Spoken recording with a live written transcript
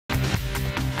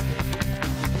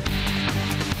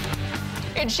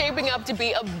It's shaping up to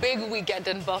be a big weekend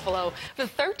in Buffalo. The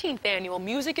 13th annual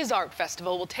Music is Art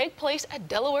Festival will take place at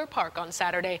Delaware Park on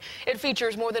Saturday. It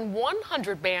features more than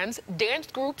 100 bands, dance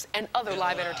groups, and other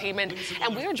live entertainment.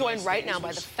 And we are joined right now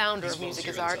by the founder of Music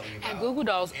is Art and Goo Goo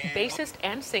Dolls bassist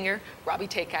and singer, Robby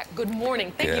Takac. Good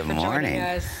morning. Thank you for joining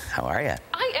us. How are you?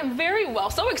 I am very well.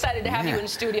 So excited to have you in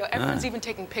studio. Everyone's even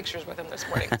taking pictures with him this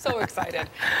morning. So excited.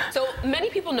 So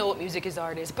many people know what Music is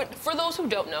Art is, but for those who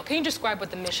don't know, can you describe what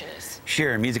the mission is?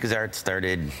 Sure. Music is Art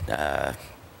started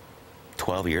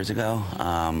 12 years ago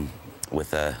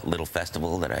with a little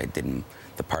festival that I did in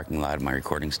the parking lot of my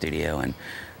recording studio, and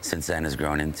since then has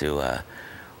grown into an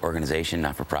organization,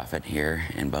 not-for-profit here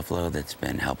in Buffalo, that's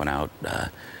been helping out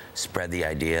spread the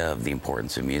idea of the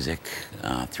importance of music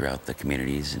throughout the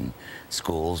communities and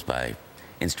schools by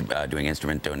doing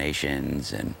instrument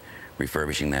donations and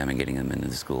refurbishing them and getting them into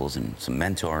the schools, and some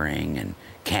mentoring and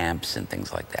camps and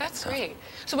things like that. That's great.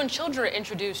 So when children are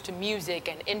introduced to music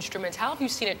and instruments, how have you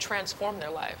seen it transform their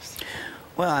lives?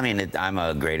 Well, I mean, I'm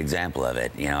a great example of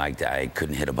it. You know, I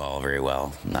couldn't hit a ball very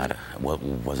well.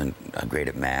 Wasn't great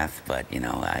at math, but you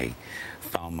know, I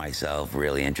found myself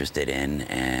really interested in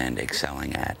and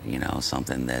excelling at, you know,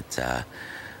 something that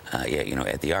yeah, you know,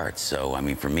 at the arts. So I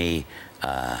mean, for me,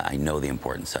 I know the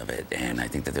importance of it, and I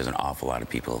think that there's an awful lot of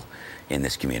people in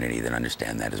this community that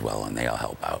understand that as well, and they all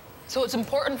help out. So it's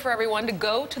important for everyone to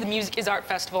go to the Music is Art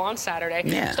Festival on Saturday.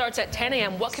 Yeah. It starts at 10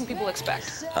 a.m. What can people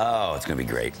expect? Oh, it's going to be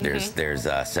great. There's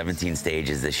 17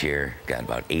 stages this year. Got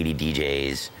about 80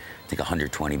 DJs, I think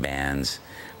 120 bands,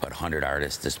 about 100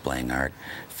 artists displaying art.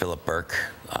 Philip Burke,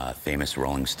 famous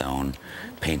Rolling Stone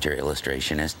painter,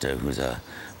 illustrationist, who's a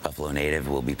Buffalo native,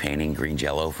 will be painting. Green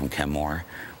Jello from Kenmore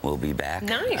will be back.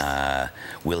 Nice.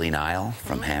 Willie Nile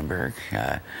from Hamburg,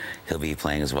 he'll be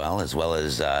playing as well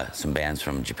as some bands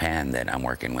from Japan that I'm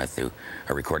working with who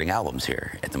are recording albums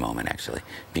here at the moment, actually.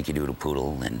 Pinky Doodle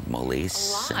Poodle and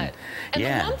Molise. A lot. And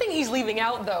yeah. the one thing he's leaving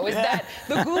out, though, is that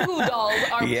the Goo Goo Dolls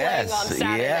are playing on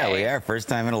Saturday. Yeah, we are. First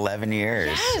time in 11 years.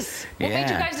 Yes. What made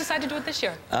you guys decide to do it this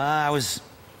year? I was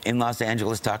in Los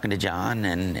Angeles talking to John,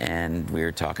 and we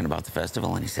were talking about the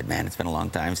festival, and he said, man, it's been a long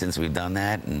time since we've done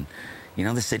that, and you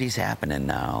know, the city's happening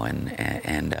now, and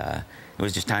it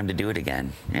was just time to do it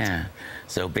again. Yeah.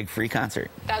 So big free concert.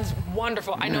 That's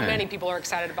wonderful. I know many people are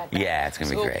excited about that. Yeah, it's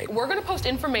going to be great. We're going to post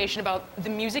information about the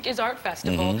Music is Art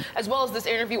Festival, as well as this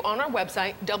interview on our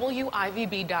website,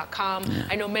 wivb.com. Yeah.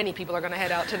 I know many people are going to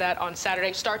head out to that on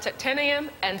Saturday. Starts at 10 a.m.,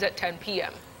 ends at 10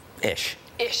 p.m. Ish.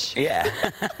 Yeah.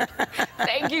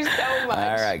 Thank you so much.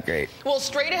 All right, great. Well,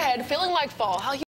 straight ahead, feeling like fall. How